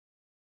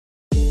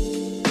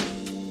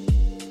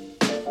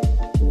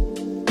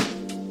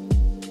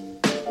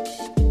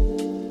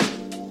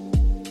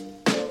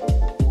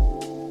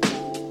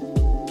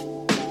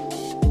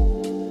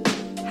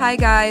Hi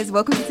guys,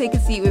 welcome to Take a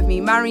Seat with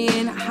me,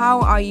 Marion.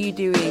 How are you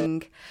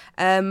doing?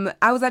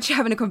 I was actually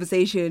having a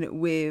conversation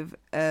with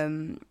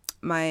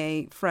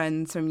my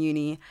friends from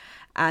uni,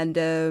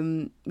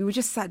 and we were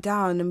just sat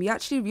down and we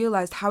actually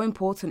realized how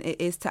important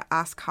it is to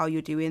ask how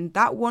you're doing.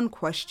 That one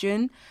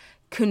question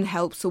can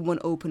help someone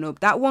open up.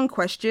 That one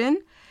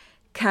question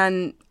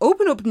can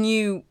open up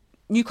new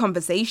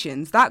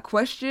conversations. That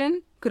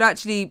question could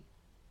actually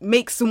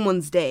make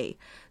someone's day.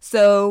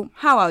 So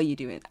how are you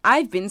doing?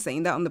 I've been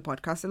saying that on the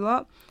podcast a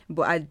lot,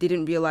 but I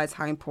didn't realize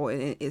how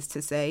important it is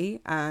to say.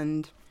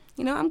 And,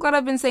 you know, I'm glad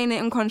I've been saying it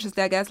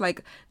unconsciously, I guess,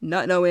 like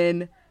not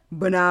knowing,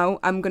 but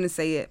now I'm going to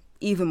say it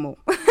even more.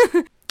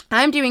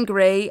 I'm doing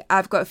great.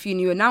 I've got a few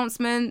new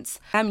announcements.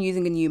 I'm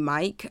using a new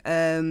mic.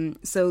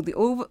 So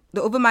the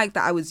other mic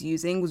that I was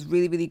using was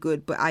really, really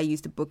good, but I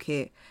used to book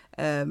it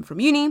from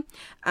uni.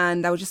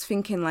 And I was just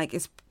thinking, like,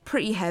 it's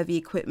pretty heavy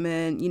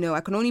equipment. You know, I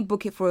can only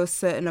book it for a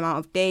certain amount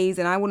of days,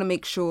 and I want to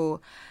make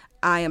sure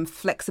I am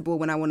flexible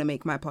when I want to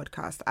make my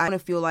podcast. I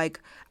don't feel like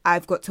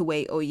I've got to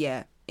wait,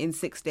 in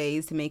 6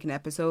 days to make an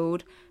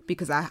episode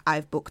because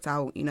I've booked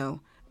out, you know,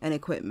 and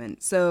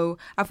equipment. So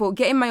I thought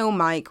getting my own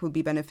mic would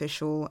be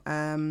beneficial,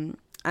 and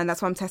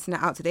that's why I'm testing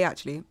it out today,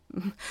 actually.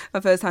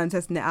 My first time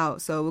testing it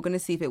out, so we're going to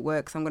see if it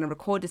works. I'm going to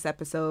record this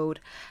episode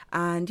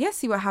and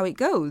see how it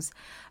goes.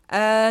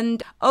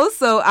 And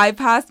also I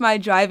passed my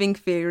driving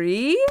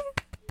theory,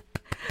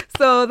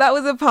 so that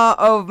was a part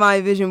of my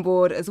vision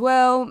board as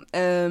well,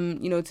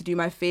 you know, to do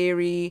my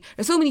theory.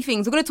 There's so many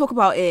things we're going to talk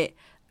about it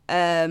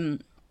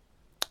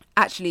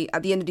actually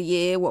at the end of the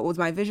year, what was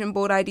my vision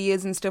board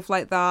ideas and stuff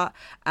like that,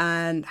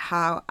 and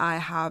how I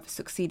have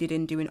succeeded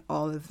in doing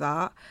all of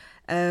that.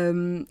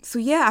 So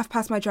yeah, I've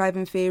passed my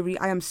driving theory.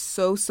 I am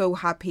so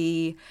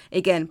happy.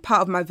 Again,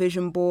 part of my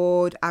vision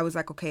board, I was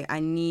like, okay, I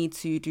need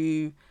to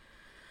do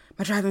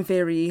my driving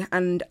theory,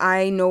 and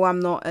I know I'm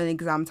not an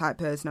exam type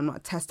person, I'm not a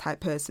test type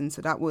person,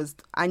 so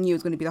I knew it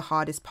was going to be the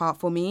hardest part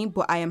for me,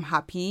 but I am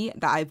happy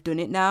that I've done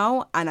it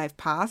now and I've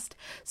passed.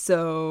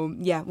 So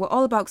yeah, we're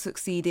all about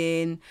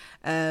succeeding,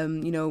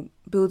 you know,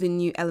 building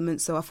new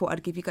elements, so I thought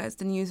I'd give you guys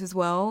the news as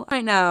well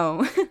right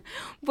now.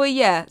 But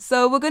yeah,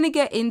 so we're going to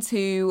get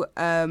into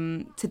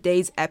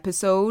today's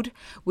episode,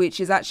 which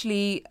is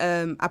actually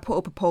I put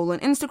up a poll on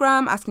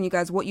Instagram asking you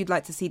guys what you'd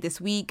like to see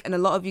this week, and a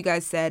lot of you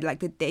guys said like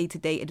the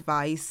day-to-day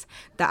advice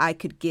that I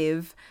could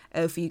give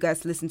for you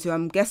guys to listen to.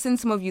 I'm guessing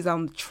some of you are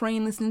on the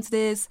train listening to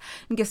this.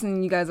 I'm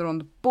guessing you guys are on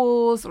the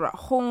bus or at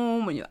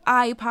home on your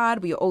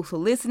iPad, but you're also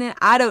listening.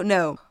 I don't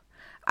know.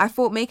 I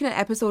thought making an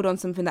episode on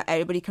something that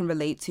everybody can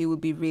relate to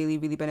would be really,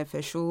 really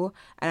beneficial.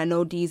 And I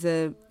know these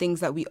are things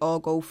that we all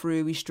go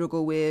through, we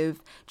struggle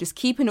with, just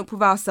keeping up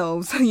with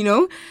ourselves, you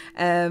know.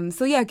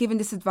 So yeah, giving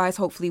this advice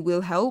hopefully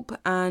will help.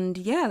 And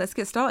yeah, let's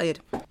get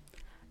started.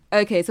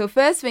 Okay, so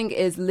first thing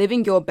is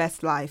living your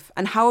best life.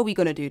 And how are we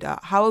going to do that?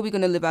 How are we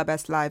going to live our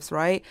best lives,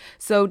 right?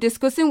 So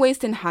discussing ways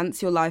to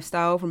enhance your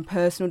lifestyle from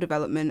personal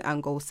development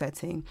and goal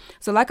setting.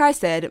 So like I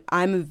said,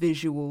 I'm a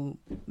visual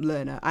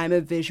learner. I'm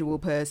a visual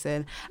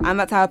person. I'm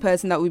that type of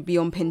person that would be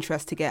on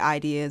Pinterest to get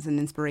ideas and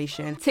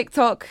inspiration.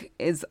 TikTok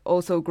is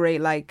also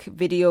great, like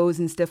videos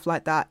and stuff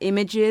like that,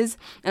 images.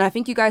 And I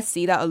think you guys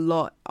see that a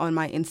lot on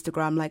my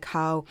Instagram, like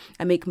how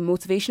I make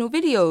motivational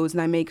videos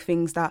and I make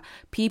things that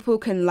people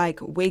can like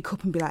wake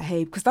up and be like,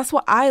 hey, because that's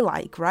what I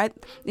like, right?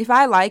 If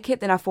I like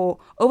it, then I thought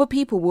other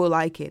people will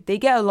like it. They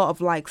get a lot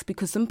of likes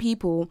because some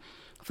people,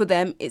 for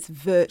them, it's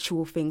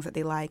virtual things that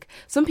they like.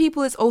 Some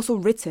people it's also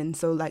written,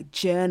 so like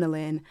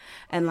journaling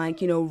and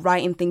like, you know,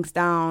 writing things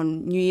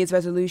down, New Year's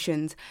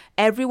resolutions.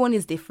 Everyone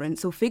is different,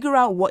 so figure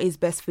out what is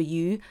best for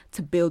you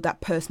to build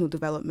that personal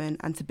development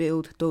and to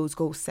build those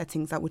goal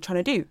settings that we're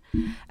trying to do.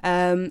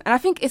 And I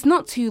think it's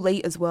not too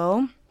late as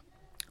well.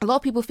 A lot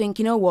of people think,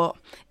 you know what,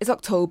 it's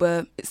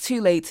October, it's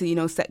too late to, you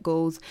know, set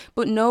goals.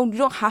 But no, you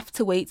don't have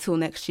to wait till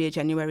next year,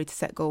 January, to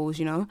set goals,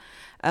 you know.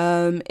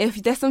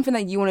 If there's something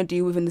that you want to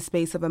do within the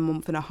space of a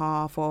month and a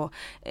half or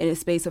in a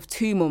space of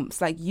 2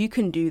 months, like you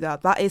can do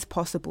that. That is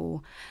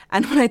possible.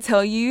 And when I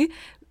tell you,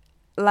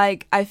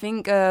 like, I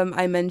think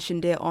I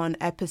mentioned it on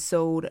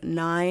episode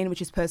 9,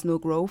 which is personal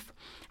growth.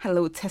 Had a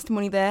little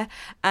testimony there.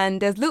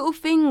 And there's little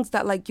things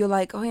that, like, you're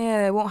like, oh,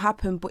 yeah, it won't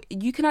happen. But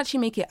you can actually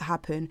make it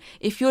happen.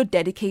 If you're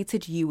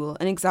dedicated, you will.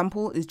 An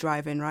example is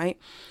driving, right?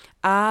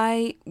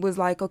 I was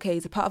like, okay,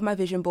 it's a part of my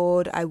vision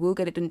board. I will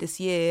get it done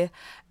this year.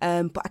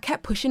 But I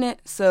kept pushing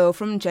it. So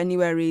from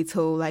January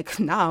till like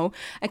now,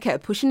 I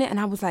kept pushing it. And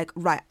I was like,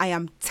 right, I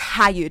am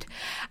tired.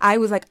 I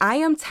was like, I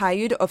am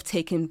tired of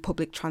taking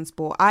public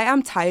transport. I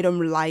am tired of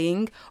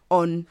relying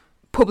on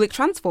public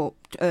transport.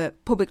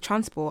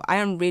 I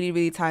am really,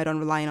 really tired on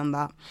relying on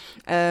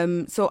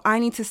that. So I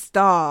need to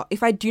start.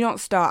 If I do not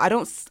start,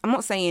 I'm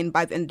not saying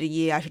by the end of the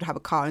year I should have a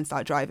car and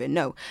start driving.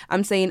 No,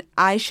 I'm saying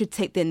I should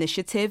take the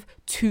initiative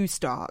to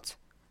start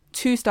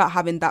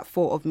having that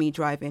thought of me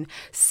driving,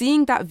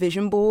 seeing that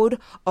vision board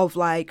of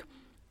like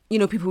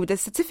people with a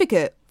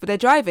certificate for their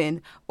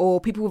driving, or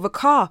people with a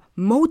car,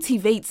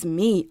 motivates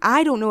me.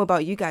 I don't know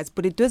about you guys,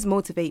 but it does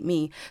motivate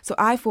me. So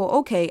I thought,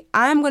 okay,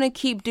 I'm going to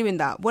keep doing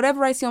that.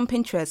 Whatever I see on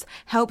Pinterest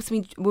helps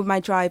me with my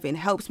driving,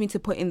 helps me to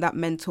put in that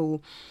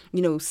mental,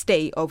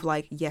 state of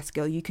like, yes,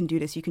 girl, you can do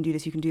this, you can do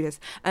this, you can do this.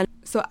 And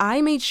so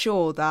I made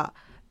sure that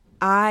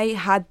I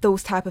had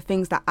those type of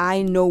things that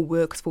I know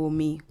works for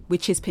me,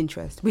 which is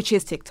Pinterest, which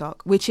is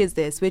TikTok, which is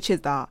this, which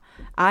is that.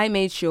 I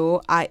made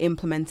sure I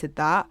implemented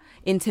that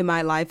into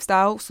my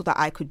lifestyle so that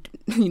I could,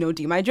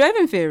 do my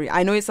driving theory.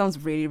 I know it sounds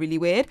really, really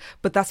weird,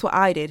 but that's what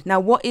I did. Now,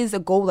 what is a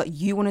goal that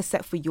you want to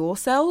set for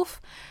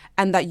yourself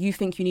and that you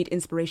think you need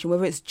inspiration,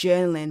 whether it's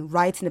journaling,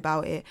 writing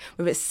about it,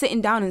 whether it's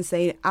sitting down and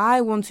saying,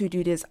 I want to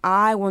do this,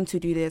 I want to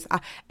do this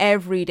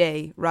every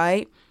day,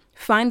 right?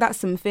 Find that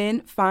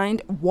something,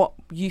 find what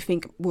you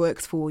think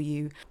works for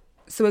you.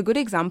 So a good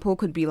example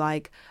could be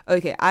like,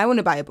 okay, I want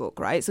to buy a book,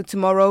 right? So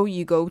tomorrow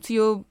you go to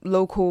your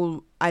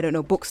local,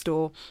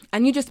 bookstore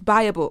and you just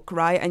buy a book,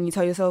 right? And you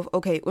tell yourself,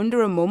 okay,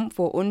 under a month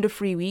or under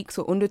 3 weeks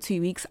or under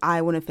 2 weeks,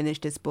 I want to finish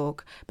this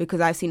book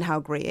because I've seen how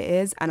great it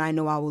is and I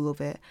know I will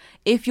love it.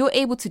 If you're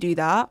able to do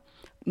that,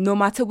 no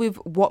matter with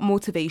what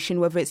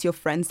motivation, whether it's your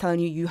friends telling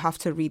you have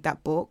to read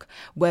that book,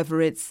 whether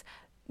it's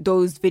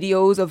those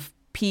videos of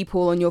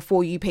people on your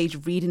For You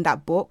page reading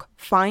that book,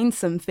 find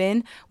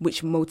something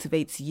which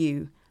motivates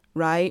you,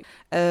 right?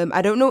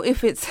 I don't know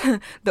if it's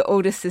the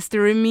older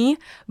sister in me,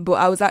 but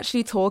I was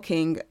actually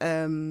talking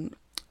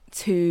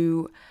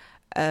to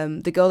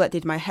the girl that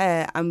did my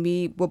hair, and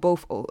we were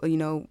both,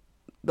 the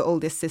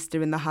oldest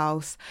sister in the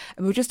house,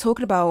 and we were just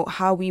talking about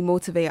how we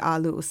motivate our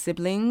little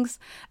siblings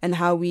and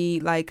how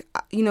we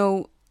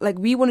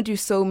we want to do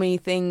so many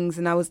things.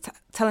 And I was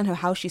telling her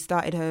how she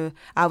started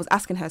I was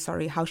asking her,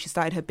 how she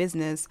started her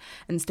business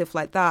and stuff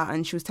like that.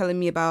 And she was telling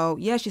me about,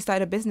 she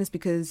started a business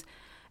because,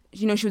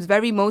 she was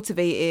very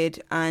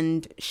motivated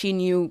and she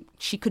knew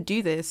she could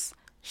do this.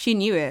 She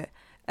knew it.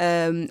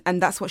 And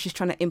that's what she's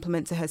trying to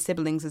implement to her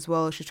siblings as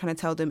well. She's trying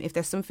to tell them, if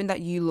there's something that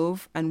you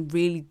love and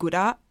really good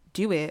at,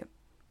 do it.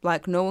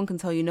 Like, no one can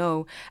tell you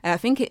no. And I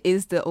think it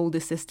is the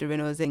older sister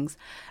in us things,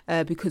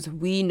 because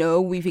we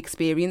know we've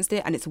experienced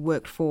it and it's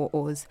worked for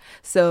us.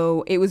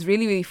 So it was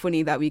really, really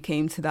funny that we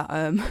came to that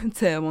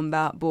term on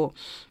that. But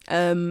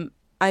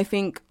I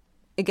think,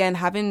 again,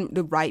 having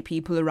the right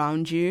people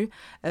around you,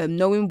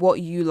 knowing what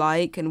you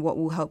like and what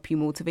will help you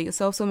motivate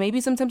yourself. So maybe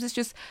sometimes it's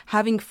just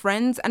having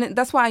friends. And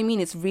that's what I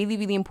mean. It's really,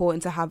 really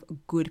important to have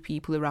good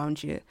people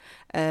around you,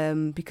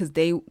 because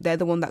they're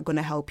the one that are going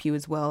to help you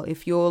as well.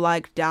 If you're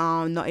like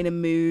down, not in a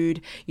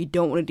mood, you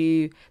don't want to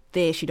do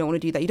this, you don't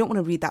want to do that, you don't want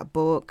to read that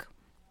book,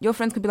 your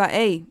friends could be like,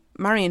 hey,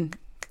 Marion,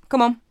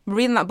 come on, we're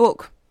reading that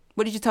book.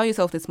 What did you tell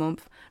yourself this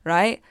month,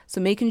 right? So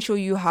making sure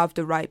you have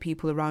the right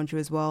people around you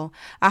as well.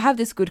 I have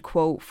this good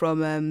quote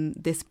from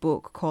this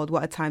book called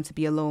What a Time to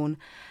Be Alone.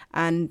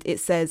 And it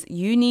says,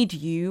 you need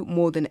you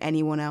more than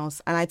anyone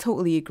else. And I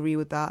totally agree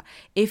with that.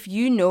 If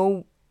you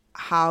know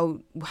how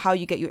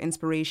you get your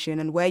inspiration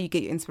and where you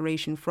get your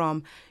inspiration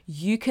from,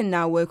 you can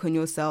now work on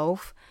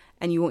yourself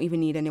and you won't even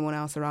need anyone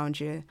else around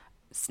you.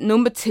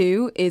 Number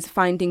 2 is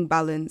finding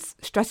balance.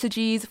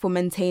 Strategies for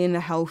maintaining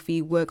a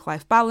healthy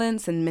work-life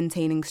balance and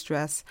maintaining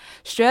stress.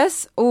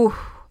 Stress,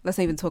 let's not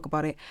even talk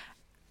about it.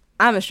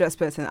 I'm a stressed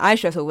person. I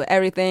stress over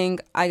everything.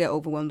 I get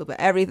overwhelmed over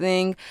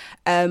everything.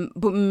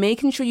 But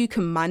making sure you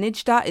can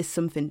manage that is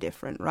something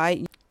different,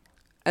 right?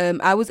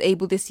 I was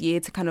able this year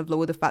to kind of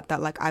lower the fact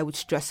that I would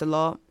stress a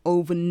lot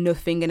over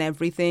nothing and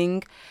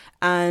everything.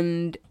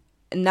 And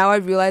now I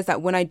realize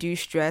that when I do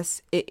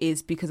stress, it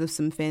is because of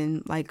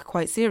something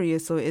quite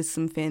serious, or it is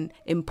something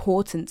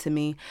important to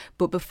me.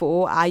 But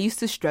before, I used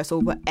to stress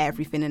over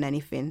everything and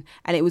anything,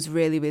 and it was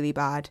really, really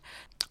bad.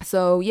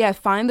 So yeah,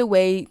 find a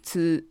way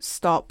to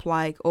stop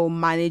or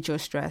manage your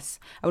stress.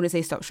 I wouldn't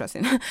say stop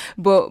stressing,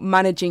 but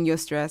managing your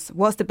stress.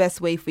 What's the best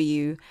way for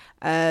you?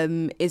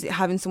 Is it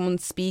having someone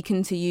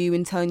speaking to you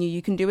and telling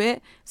you can do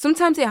it?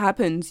 Sometimes it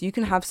happens. You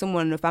can have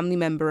someone, a family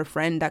member, a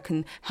friend that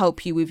can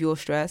help you with your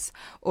stress.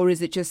 Or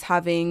is it just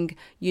having,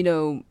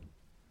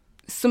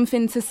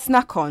 something to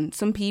snack on?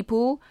 Some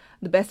people,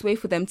 the best way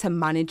for them to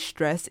manage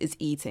stress is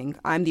eating.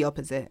 I'm the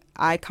opposite.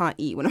 I can't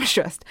eat when I'm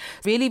stressed.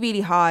 It's really,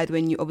 really hard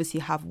when you obviously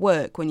have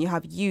work, when you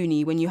have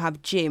uni, when you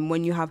have gym,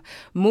 when you have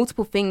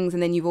multiple things,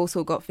 and then you've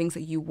also got things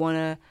that you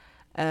want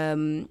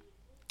to,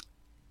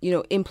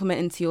 implement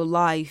into your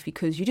life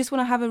because you just want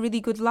to have a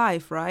really good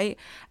life, right?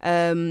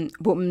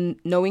 But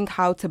knowing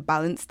how to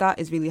balance that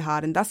is really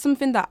hard. And that's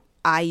something that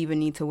I even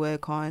need to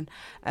work on.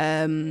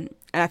 And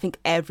I think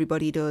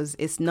everybody does.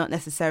 It's not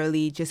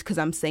necessarily just because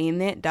I'm saying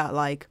it that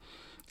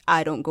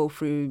I don't go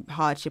through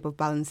hardship of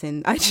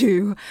balancing. I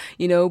do,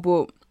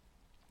 but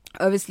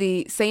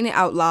obviously saying it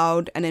out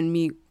loud and then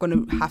me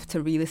going to have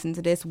to re-listen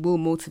to this will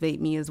motivate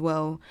me as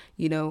well.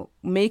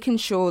 Making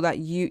sure that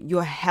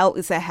your health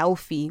is a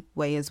healthy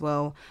way as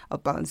well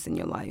of balancing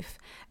your life.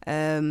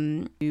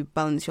 You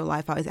balance your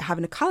life out. Is it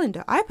having a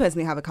calendar? I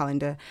personally have a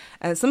calendar.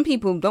 Some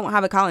people don't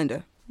have a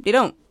calendar. They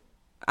don't.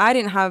 I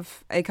didn't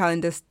have a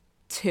calendar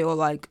till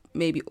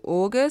maybe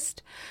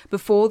August.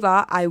 Before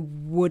that, I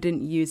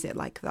wouldn't use it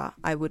like that.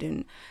 I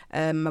wouldn't.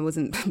 I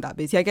wasn't that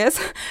busy, I guess.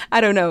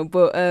 I don't know,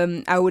 but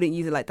I wouldn't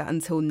use it like that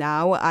until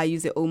now. I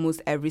use it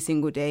almost every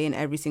single day and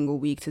every single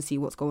week to see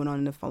what's going on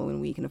in the following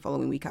week and the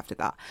following week after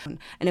that. And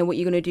then what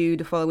you're going to do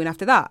the following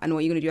after that, and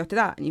what you're going to do after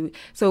that. And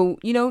so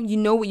you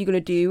know what you're going to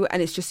do,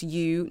 and it's just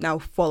you now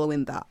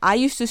following that. I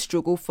used to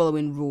struggle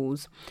following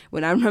rules.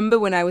 When I remember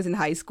when I was in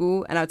high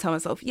school and I would tell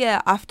myself,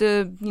 yeah,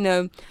 after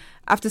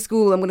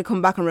school, I'm going to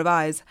come back and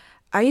revise.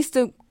 I used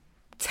to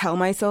tell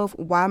myself,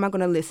 why am I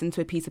going to listen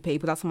to a piece of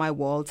paper that's on my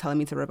wall telling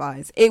me to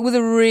revise? It was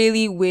a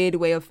really weird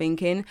way of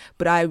thinking,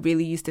 but I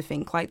really used to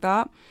think like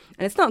that.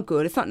 And it's not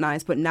good, it's not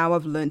nice, but now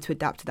I've learned to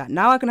adapt to that.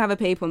 Now I can have a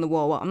paper on the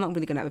wall. Well, I'm not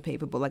really going to have a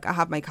paper, but like I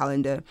have my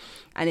calendar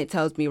and it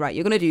tells me, right,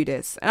 you're going to do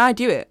this. And I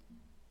do it.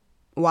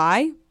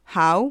 Why?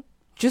 How?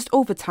 Just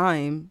over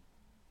time.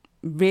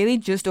 Really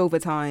just over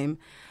time.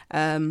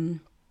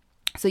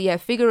 So yeah,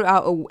 figure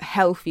out a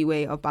healthy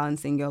way of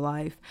balancing your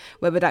life,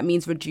 whether that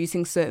means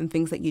reducing certain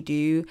things that you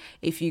do.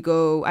 If you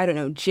go, I don't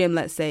know, gym,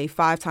 let's say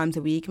 5 times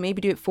a week,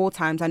 maybe do it 4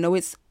 times. I know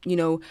it's,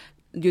 your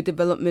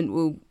development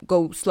will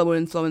go slower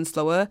and slower and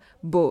slower,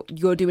 but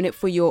you're doing it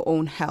for your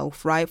own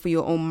health, right? For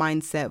your own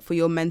mindset, for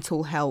your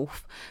mental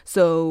health.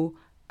 So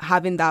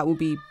having that will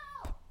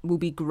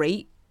be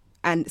great.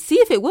 And see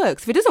if it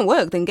works. If it doesn't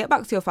work, then get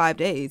back to your 5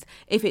 days.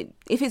 If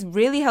it's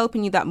really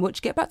helping you that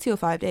much, get back to your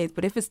 5 days.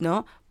 But if it's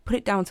not, put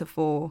it down to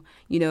 4,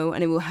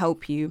 and it will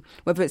help you.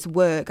 Whether it's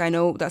work, I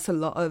know that's a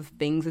lot of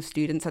things with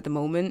students at the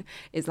moment.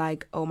 Is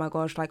like, oh my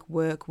gosh, like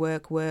work.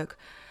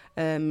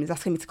 Is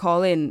asking me to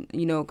call in,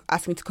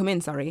 asking me to come in,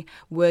 sorry.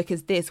 Work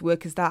is this,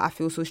 work is that. I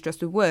feel so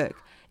stressed with work.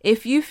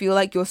 If you feel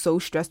like you're so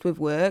stressed with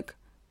work,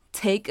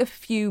 take a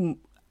few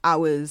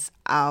hours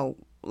out.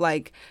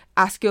 Like,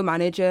 ask your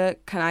manager,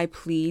 I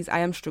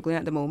am struggling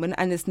at the moment.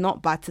 And it's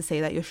not bad to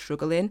say that you're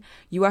struggling.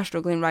 You are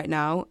struggling right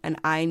now and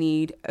I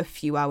need a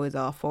few hours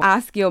off. Or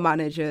ask your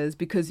managers,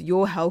 because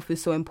your health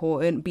is so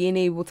important. Being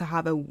able to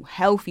have a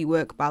healthy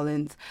work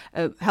balance,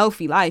 a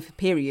healthy life,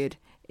 period,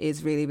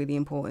 is really, really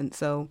important.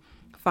 So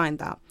find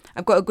that.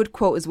 I've got a good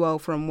quote as well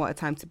from What a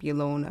Time to Be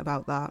Alone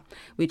about that,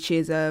 which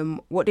is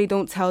what they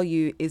don't tell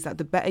you is that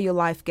the better your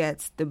life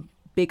gets, the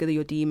bigger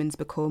your demons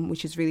become,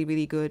 which is really,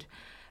 really good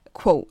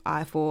quote,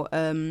 I thought.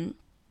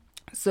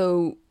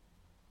 So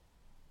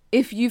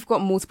if you've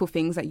got multiple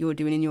things that you're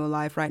doing in your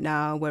life right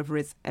now, whether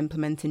it's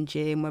implementing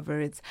gym, whether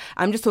it's,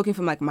 I'm just talking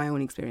from like my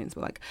own experience,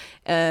 but like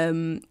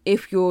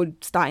if you're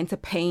starting to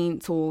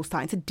paint or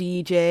starting to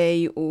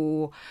DJ,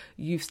 or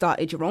you've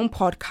started your own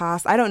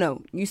podcast, I don't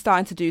know, you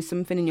starting to do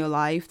something in your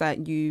life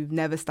that you've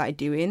never started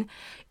doing,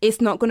 it's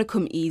not going to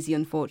come easy,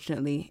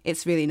 unfortunately.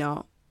 It's really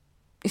not.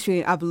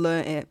 I've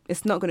learned it.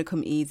 It's not going to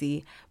come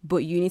easy, but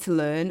you need to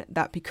learn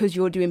that because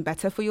you're doing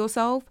better for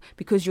yourself,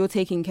 because you're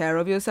taking care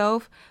of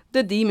yourself,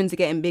 the demons are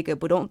getting bigger,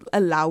 but don't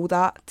allow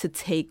that to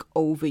take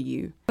over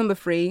you. Number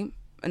 3,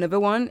 another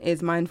one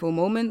is mindful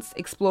moments,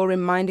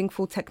 exploring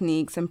mindful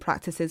techniques and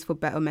practices for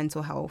better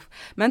mental health.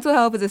 Mental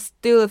health is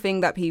still a thing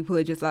that people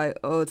are just like,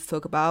 to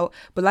talk about.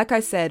 But like I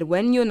said,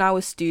 when you're now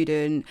a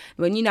student,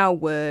 when you now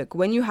work,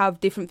 when you have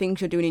different things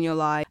you're doing in your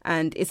life,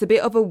 and it's a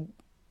bit of a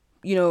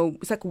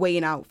it's like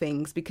weighing out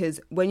things, because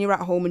when you're at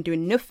home and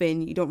doing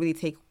nothing, you don't really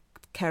take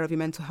care of your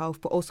mental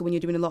health. But also when you're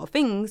doing a lot of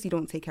things, you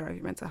don't take care of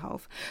your mental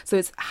health. So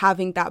it's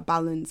having that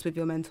balance with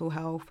your mental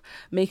health,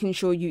 making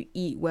sure you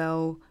eat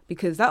well,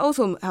 because that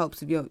also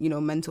helps with your,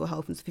 mental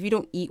health. And so if you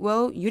don't eat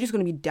well, you're just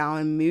going to be down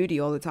and moody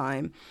all the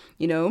time,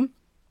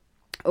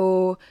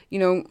 or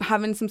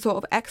having some sort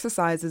of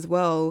exercise as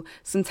well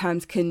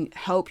sometimes can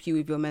help you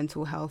with your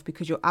mental health,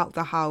 because you're out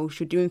the house,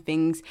 you're doing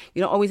things,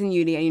 you're not always in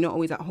uni and you're not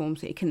always at home,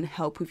 so it can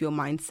help with your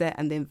mindset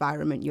and the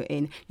environment you're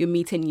in. You're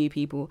meeting new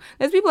people.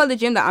 There's people at the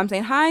gym that I'm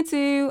saying hi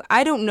to.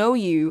 I don't know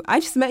you,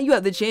 I just met you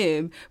at the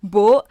gym,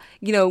 but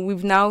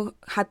we've now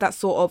had that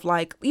sort of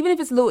like, even if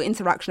it's a little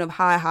interaction of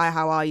hi,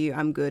 how are you,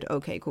 I'm good,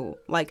 okay, cool.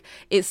 Like,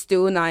 it's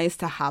still nice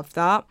to have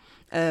that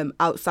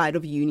outside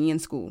of uni and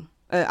school,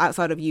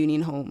 outside of uni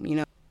and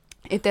home.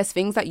 If there's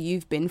things that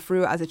you've been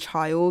through as a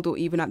child or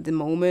even at the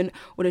moment,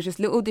 or there's just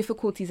little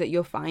difficulties that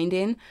you're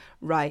finding,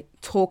 right,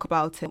 talk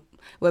about it.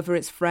 Whether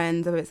it's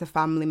friends, whether it's a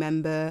family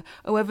member,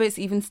 or whether it's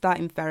even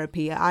starting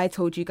therapy. I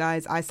told you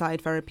guys I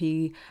started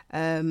therapy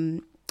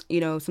some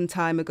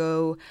time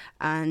ago,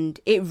 and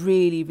it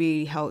really,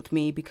 really helped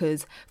me,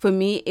 because for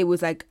me it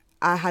was like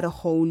I had a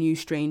whole new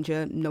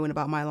stranger knowing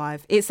about my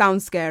life. It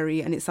sounds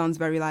scary and it sounds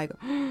very like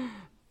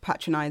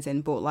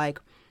patronizing, but like,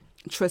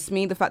 trust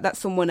me, the fact that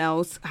someone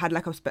else had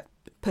like a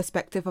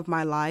perspective of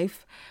my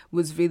life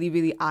was really,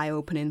 really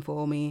eye-opening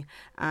for me.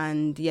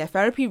 And yeah,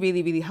 therapy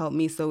really, really helped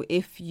me. So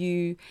if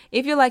you're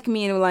like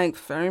me and you're like,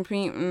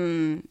 therapy,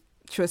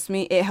 trust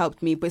me, it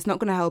helped me, but it's not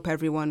going to help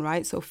everyone,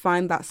 right? So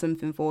find that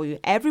something for you.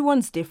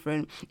 Everyone's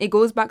different. It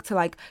goes back to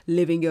like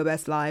living your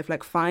best life.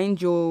 Like, find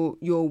your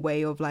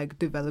way of like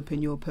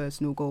developing your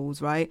personal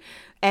goals, right?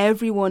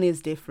 Everyone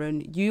is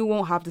different. You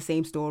won't have the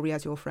same story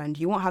as your friend.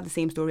 You won't have the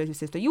same story as your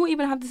sister. You won't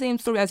even have the same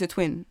story as your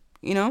twin,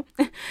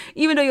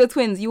 even though you're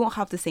twins, you won't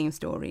have the same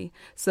story.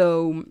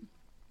 So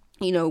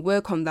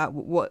work on that.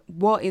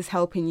 What is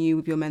helping you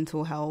with your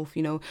mental health?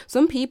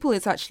 Some people,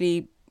 it's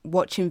actually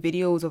watching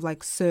videos of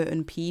like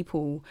certain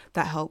people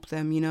that help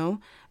them,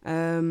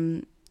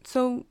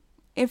 so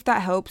if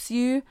that helps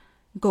you,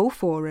 go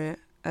for it.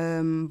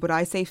 But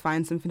I say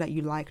find something that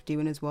you like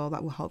doing as well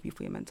that will help you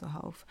for your mental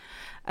health.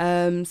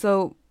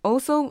 So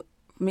also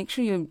make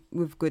sure you're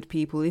with good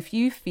people. If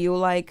you feel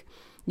like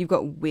you've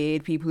got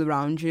weird people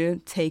around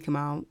you, take them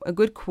out. A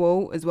good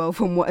quote as well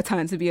from What a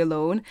Time to Be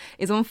Alone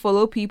is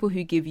unfollow people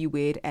who give you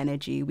weird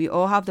energy. We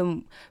all have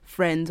them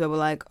friends where we're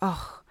like,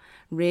 oh,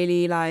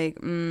 really, like,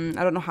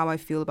 I don't know how I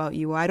feel about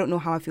you, or I don't know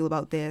how I feel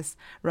about this,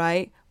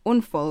 right?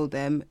 Unfollow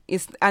them.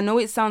 I know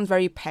it sounds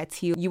very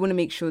petty. You want to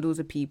make sure those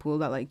are people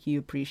that like you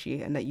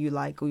appreciate and that you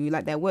like, or you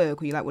like their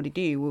work, or you like what they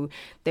do, or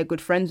they're good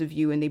friends with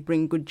you and they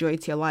bring good joy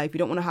to your life. You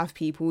don't want to have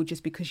people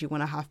just because you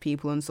want to have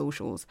people on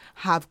socials.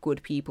 Have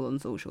good people on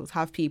socials.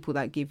 Have people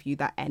that give you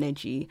that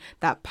energy,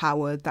 that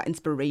power, that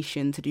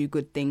inspiration to do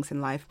good things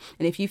in life.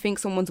 And if you think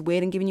someone's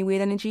weird and giving you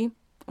weird energy,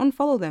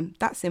 unfollow them.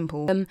 That's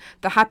simple.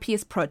 The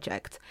Happiest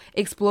Project,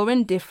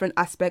 exploring different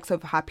aspects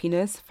of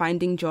happiness,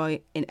 finding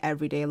joy in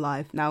everyday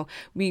life. Now,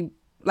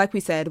 like we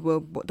said,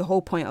 the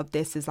whole point of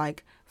this is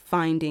like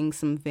finding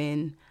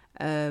something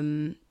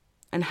and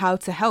how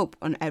to help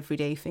on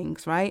everyday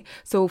things, right?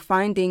 So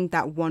finding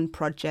that one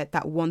project,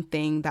 that one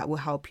thing that will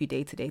help you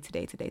day to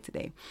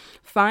day.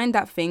 Find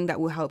that thing that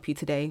will help you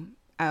today.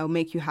 I'll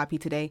make you happy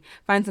today.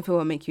 Find something that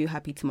will make you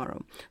happy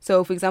tomorrow.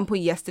 So, for example,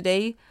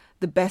 yesterday,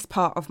 the best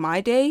part of my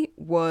day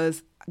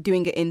was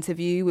doing an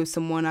interview with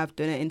someone I've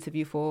done an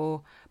interview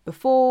for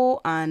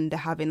before, and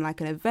having like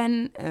an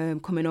event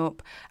coming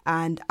up,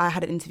 and I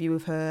had an interview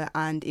with her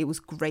and it was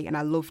great and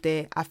I loved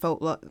it. I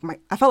felt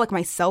like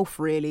myself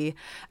really,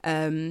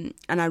 and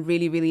I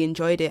really, really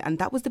enjoyed it, and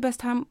that was the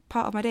best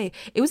part of my day.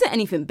 It wasn't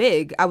anything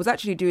big. I was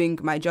actually doing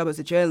my job as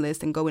a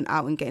journalist and going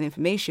out and getting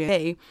information.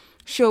 Today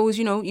shows,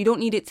 you don't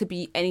need it to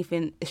be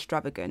anything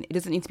extravagant. It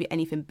doesn't need to be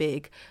anything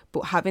big,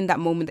 but having that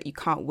moment that you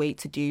can't wait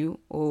to do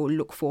or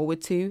look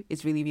forward to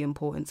is really, really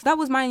important. So that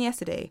was mine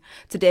yesterday.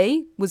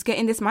 Today was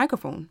getting this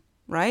microphone,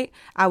 right?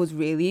 I was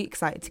really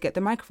excited to get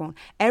the microphone.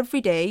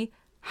 Every day,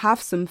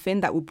 have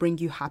something that will bring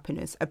you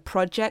happiness. A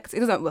project.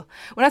 When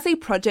I say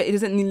project, it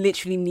doesn't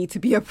literally need to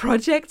be a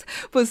project,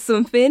 but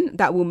something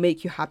that will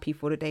make you happy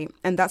for the day.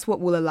 And that's what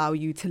will allow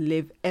you to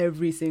live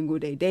every single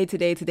day, day to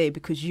day,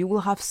 because you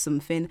will have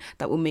something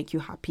that will make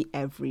you happy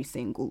every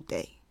single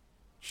day.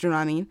 Do you know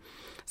what I mean?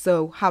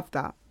 So have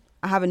that.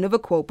 I have another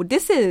quote, but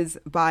this is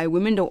by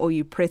Women Don't Owe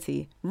You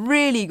Pretty.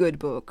 Really good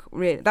book.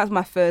 Really, that's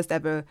my first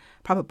ever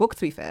proper book,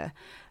 to be fair.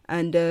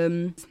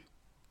 And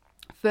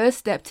first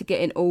step to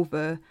getting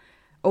over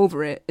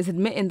it is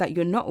admitting that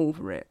you're not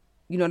over it.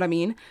 You know what I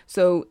mean?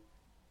 So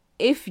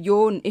if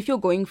you're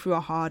going through a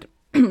hard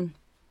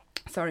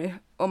sorry,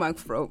 oh my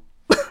throat.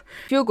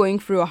 If you're going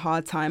through a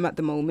hard time at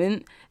the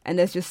moment and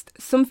there's just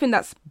something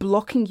that's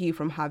blocking you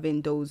from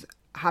having those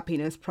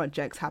happiness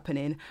projects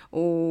happening,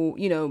 or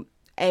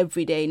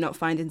every day not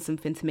finding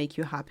something to make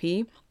you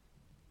happy,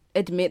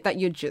 admit that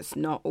you're just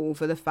not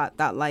over the fact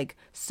that like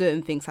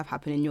certain things have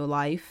happened in your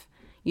life.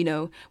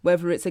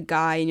 Whether it's a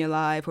guy in your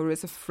life or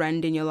it's a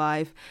friend in your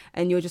life,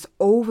 and you're just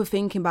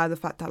overthinking by the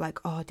fact that like,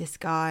 oh, this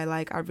guy,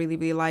 like I really,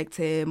 really liked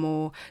him,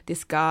 or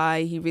this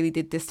guy, he really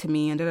did this to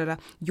me, and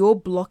You're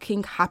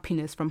blocking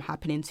happiness from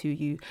happening to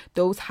you.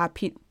 Those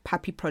happy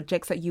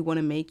projects that you want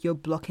to make, you're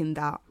blocking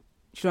that.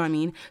 Do you know what I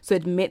mean? So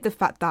admit the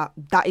fact that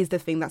that is the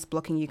thing that's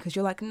blocking you, because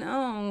you're like,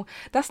 no,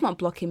 that's not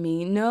blocking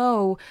me.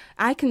 No,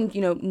 I can,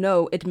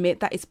 admit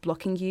that it's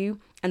blocking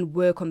you and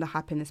work on the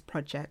happiness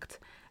project.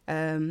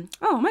 I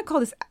might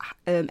call this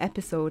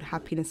episode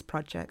Happiness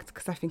Project,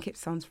 because I think it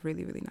sounds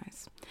really, really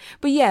nice.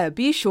 But yeah,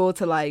 be sure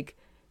to like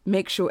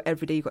make sure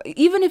every day you got,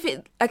 even if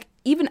it like,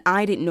 even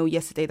I didn't know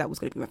yesterday that was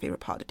going to be my favorite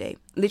part of the day.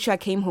 Literally, I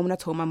came home and I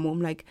told my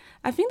mom, like,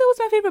 I think that was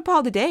my favorite part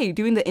of the day,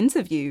 doing the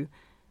interview.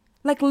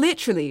 Like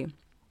literally.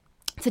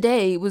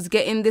 Today was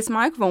getting this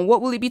microphone.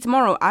 What will it be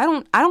tomorrow? I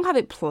don't have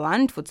it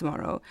planned for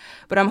tomorrow,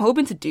 but I'm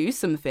hoping to do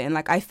something.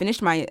 Like I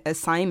finished my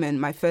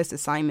first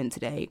assignment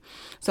today.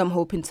 So I'm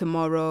hoping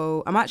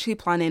tomorrow, I'm actually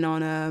planning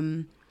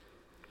on,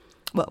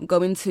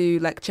 going to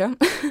lecture.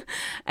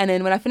 And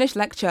then when I finish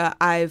lecture,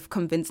 I've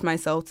convinced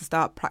myself to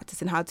start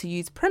practicing how to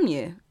use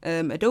Premiere,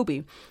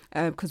 Adobe,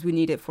 because we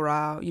need it for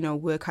our,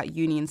 work at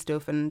uni and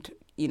stuff. And,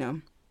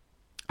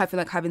 I feel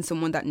like having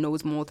someone that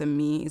knows more than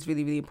me is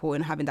really, really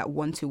important, having that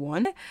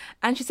one-to-one.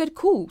 And she said,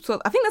 cool.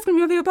 So I think that's going to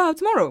be my favorite part of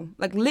tomorrow.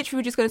 Like literally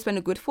we're just going to spend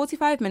a good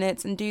 45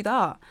 minutes and do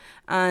that.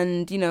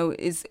 And,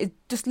 it's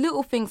just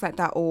little things like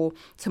that. Or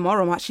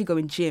tomorrow I'm actually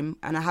going gym,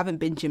 and I haven't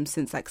been gym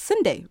since like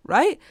Sunday,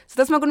 right? So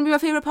that's not going to be my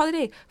favorite part of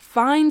the day.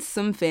 Find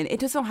something. It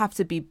doesn't have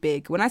to be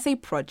big. When I say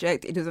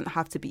project, it doesn't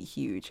have to be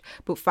huge,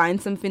 but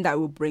find something that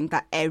will bring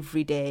that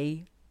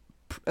everyday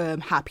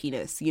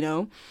happiness.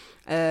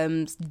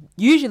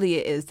 Usually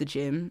it is the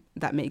gym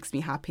that makes me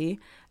happy,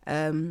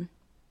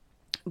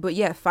 but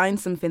yeah, find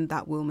something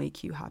that will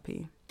make you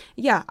happy.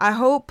 Yeah, I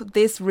hope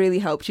this really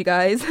helped you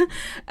guys.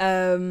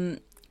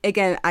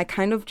 Again, I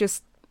kind of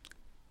just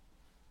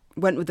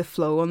went with the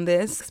flow on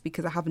this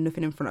because I have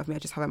nothing in front of me. I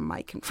just have a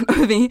mic in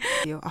front of me.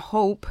 I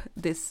hope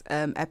this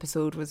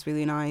episode was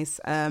really nice.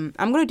 I'm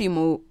going to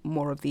do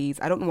more of these.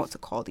 I don't know what to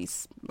call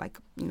these, like,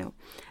 you know,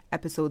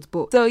 episodes.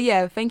 But so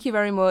yeah, thank you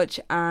very much.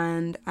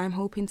 And I'm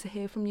hoping to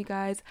hear from you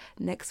guys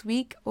next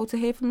week, or to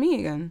hear from me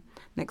again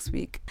next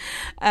week.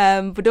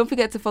 But don't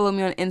forget to follow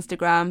me on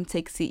Instagram,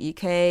 Take a Seat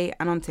UK,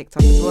 and on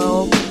TikTok as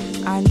well.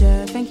 And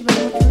thank you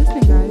very much for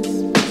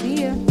listening, guys.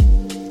 See ya.